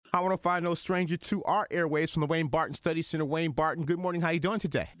I want to find no stranger to our airways from the Wayne Barton Study Center. Wayne Barton, good morning. How are you doing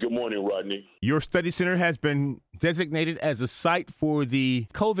today? Good morning, Rodney. Your study center has been designated as a site for the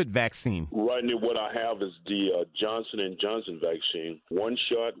COVID vaccine. Rodney, what I have is the Johnson & Johnson vaccine. One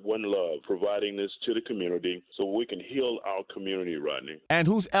shot, one love, providing this to the community so we can heal our community, Rodney. And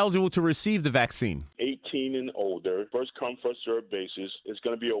who's eligible to receive the vaccine? 18 and older, first come, first served basis. It's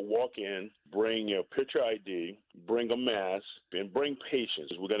going to be a walk-in. Bring your picture ID, bring a mask, and bring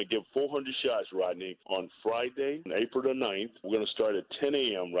patients. We're going to give 400 shots, Rodney, on Friday, April the 9th. We're going to start at 10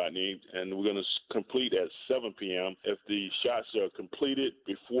 a.m., Rodney, and we're going to complete at 7 p.m. If the shots are completed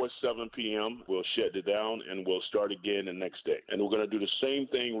before 7 p.m., we'll shut it down and we'll start again the next day. And we're going to do the same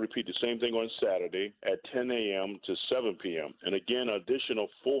thing, repeat the same thing on Saturday at 10 a.m. to 7 p.m. And again, additional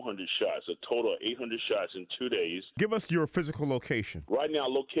 400 shots, a total of 800 shots in 2 days. Give us your physical location. Right now,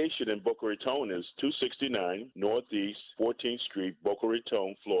 location in Boca Raton is 269 Northeast 14th Street, Boca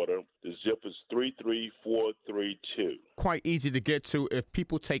Raton, Florida. The zip is 33432. Quite easy to get to if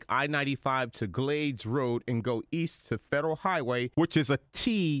people take I-95 to Glades Road and go east to Federal Highway, which is a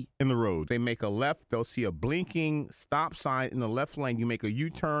T in the road. They make a left. They'll see a blinking stop sign in the left lane. You make a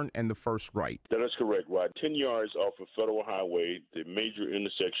U-turn and the first right. That is correct, Rod. 10 yards off of Federal Highway. The major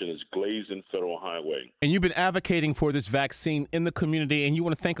intersection is Glades and Federal Highway. And you've been advocating for this vaccine in the community, and you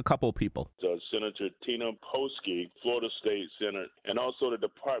want to thank a couple of people. Senator Tina Polsky, Florida State Senate, and also the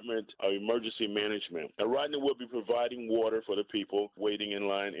Department of Emergency Management. And Rodney will be providing water for the people waiting in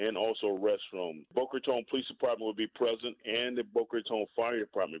line and also restroom. Boca Raton Police Department will be present and the Boca Raton Fire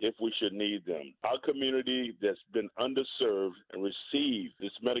Department if we should need them. Our community that's been underserved and received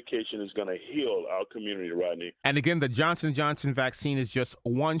this medication is going to heal our community, Rodney. And again, the Johnson & Johnson vaccine is just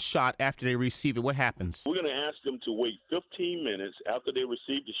one shot after they receive it. What happens? We're going to ask them to wait 15 minutes after they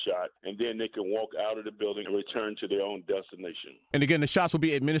receive the shot, and then they can walk out of the building and return to their own destination. And again, the shots will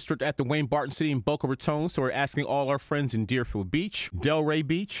be administered at the Wayne Barton City in Boca Raton. So we're asking all our friends in Deerfield Beach, Delray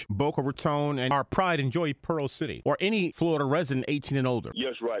Beach, Boca Raton, and our pride and joy, Pearl City, or any Florida resident 18 and older.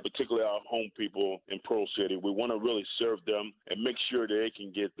 Yes, right. Particularly our home people in Pearl City. We want to really serve them and make sure that they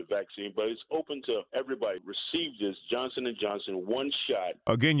can get the vaccine. But it's open to everybody. Receive this Johnson & Johnson one shot.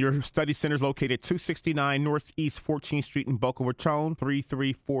 Again, your study center is located 269 Northeast 14th Street in Boca Raton,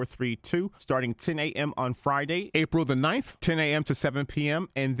 33432, starting 10 a.m. on Friday, April the 9th, 10 a.m. to 7 p.m.,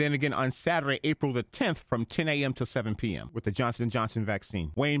 and then again on Saturday, April the 10th, from 10 a.m. to 7 p.m. with the Johnson & Johnson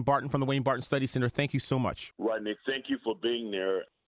vaccine. Wayne Barton from the Wayne Barton Study Center, thank you so much. Rodney, thank you for being there.